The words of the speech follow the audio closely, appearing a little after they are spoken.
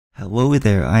Hello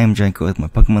there, I am GiantGrotle with my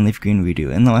Pokémon LeafGreen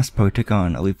redo. In the last part we took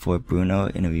on Elite 4 Bruno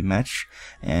in a rematch,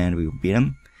 and we beat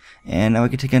him. And now we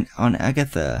can take on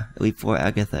Agatha, Elite 4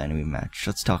 Agatha in a rematch.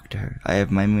 Let's talk to her. I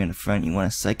have Mimi in the front. You want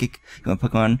a Psychic? You want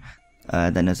Pokemon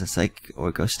that knows a Psychic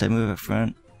or Ghost type move up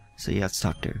front? So yeah, let's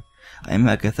talk to her. I am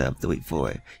Agatha of the Elite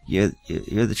 4. You're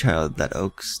the child that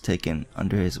Oak's taken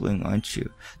under his wing, aren't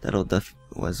you? That old Duff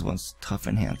was once tough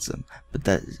and handsome, but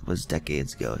that was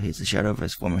decades ago. He's a shadow of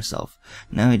his former self.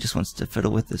 Now he just wants to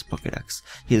fiddle with his Pokédex.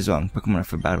 He is wrong. Pokemon are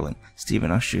for battling. Steven,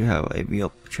 I'll show you how a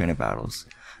real trainer battles.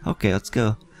 Okay, let's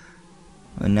go.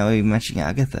 And now we're matching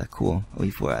Agatha. Cool.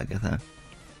 Elite 4 Agatha.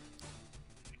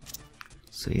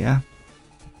 So yeah.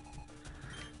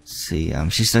 See,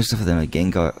 she starts off with a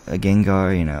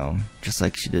Gengar, you know, just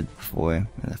like she did before,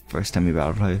 the first time we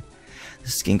battled her.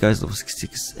 This Gengar is level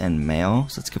 66 and male,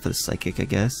 so let's go for the Psychic, I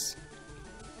guess.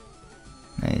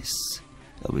 Nice.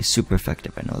 It'll be super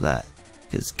effective, I know that,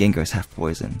 because Gengar is half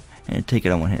poison, and it'll take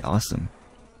it on one hit, awesome.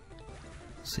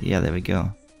 So yeah, there we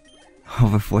go.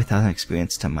 Over 4,000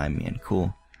 experience to Mimian,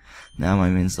 cool. Now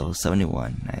Mimian's level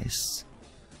 71, nice.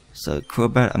 So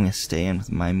Crobat, I'm gonna stay in with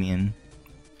Mimian.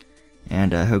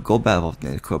 And her Golbat evolved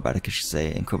into Crobat, I should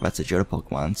say, and Crobat's a Johto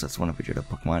Pokemon, so that's one of her Johto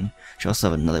Pokemon. She also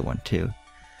have another one too.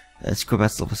 It's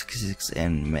Crobat's level 66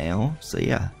 and male, so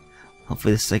yeah.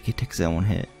 Hopefully the Psychic takes that one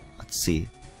hit. Let's see.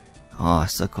 Oh,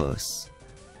 so close.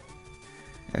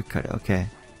 Haircut, okay.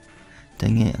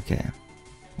 Dang it, okay.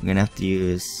 We're gonna have to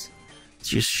use...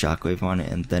 let's use Shockwave on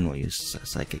it, and then we'll use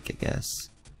Psychic, I guess.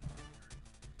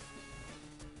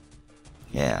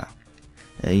 Yeah.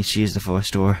 She used the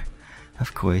Forest Door.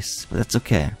 Of course, but that's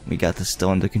okay. We got this still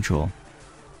under control.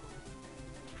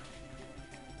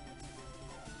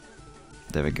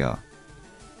 There we go.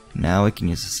 Now we can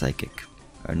use a Psychic.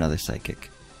 Or another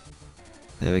Psychic.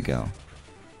 There we go.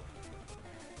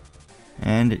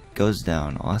 And it goes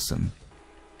down. Awesome.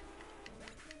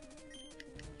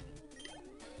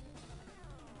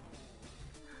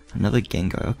 Another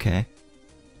Gengar, okay.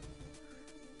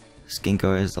 This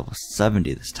Gengar is level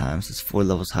 70 this time, so it's 4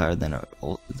 levels higher than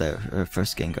our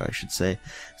first Gengar, I should say.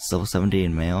 It's level 70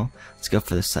 in male. Let's go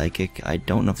for the Psychic. I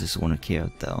don't know if this one will carry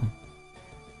out though.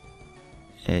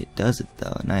 It does it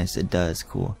though. Nice, it does.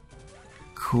 Cool.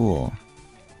 Cool.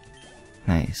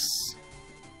 Nice.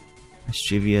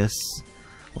 Mischievous.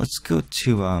 Let's go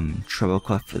to Treble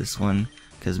Clef for this one,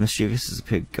 because Mischievous is a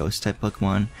pure Ghost type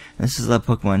Pokemon, and this is the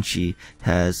Pokemon she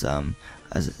has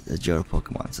as a Johto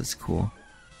Pokemon, so it's cool.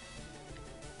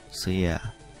 So yeah,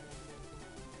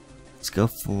 let's go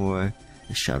for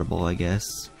the Shadow Ball, I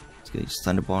guess. Let's go use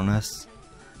Thunder Ball on us.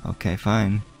 Okay,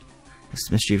 fine. This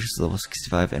Mischievous is level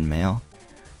 65 and male,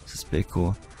 so it's pretty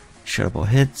cool. Shadow Ball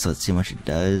hits, so let's see how much it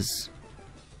does.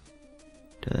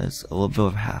 Does a little bit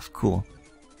over half, cool.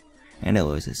 And it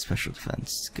lowers its special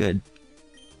defense, good.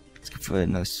 Let's go for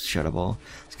another Shadow Ball.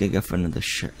 Let's go for another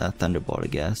Thunder Ball, I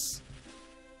guess.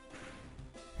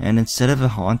 And instead of a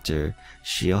Haunter,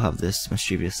 she'll have this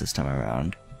Mischievous this time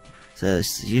around. So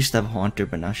she used to have Haunter,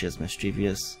 but now she has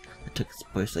Mischievous. It took its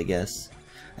place, I guess.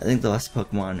 I think the last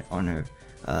Pokemon on her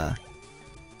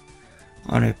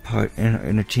part in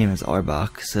her team is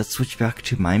Arbok. So let's switch back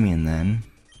to Mimian then.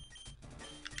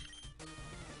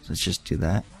 So let's just do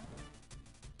that.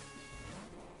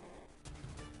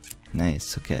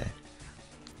 Nice, okay.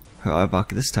 Her Arbok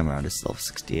this time around is level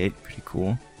 68, pretty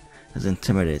cool. It's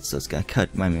Intimidate, so it's gonna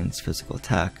cut Mimian's physical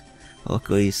attack. But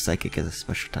luckily, Psychic is a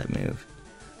special type move.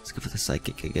 Let's go for the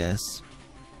Psychic, I guess.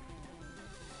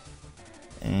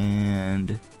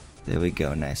 And there we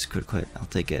go, nice, critical hit, I'll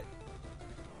take it.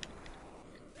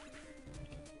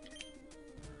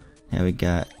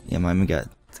 Yeah, Mimian got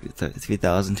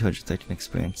 3,213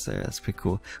 experience there, that's pretty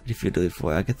cool. What do you feel to Elite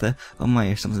 4 Agatha? Oh my,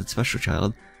 you're something special,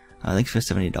 child. Thanks for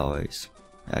 $70.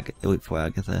 Elite 4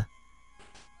 Agatha.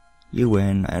 You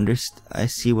win. I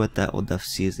see what that old Duff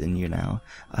sees in you now.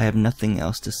 I have nothing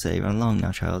else to say. Run along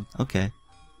now, child. Okay.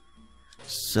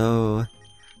 So,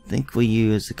 I think we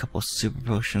use a couple super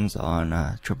potions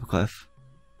on Triple Clef.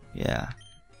 Yeah.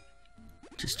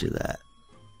 Just do that.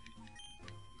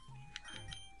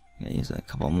 Gonna use a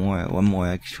couple more. One more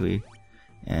actually.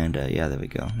 And yeah, there we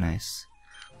go. Nice.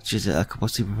 Let's use a couple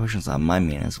super potions on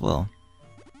Mimian as well.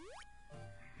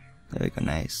 There we go.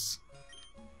 Nice.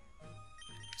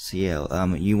 So yeah,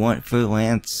 you want, for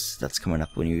Lance, that's coming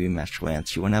up when you rematch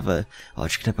Lance, you want to have a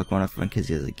electric type Pokemon up front because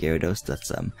he has a Gyarados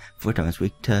that's 4 times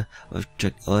weak to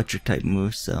electric type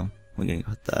moves, so we're gonna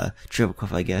go with the Triple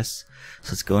Clef, I guess.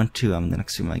 So let's go into the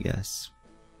next room, I guess.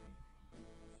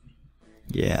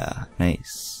 Yeah,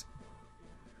 nice.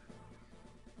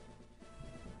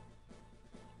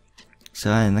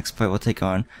 So in the next part we'll take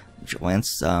on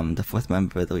Lance, the 4th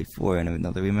member of the Elite Four, and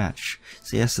another rematch.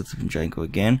 So yes, let's enjoy and go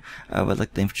again. I would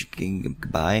like to thank you for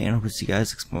goodbye, and I hope to see you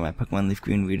guys explore my Pokemon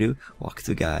LeafGreen redo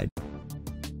walkthrough guide.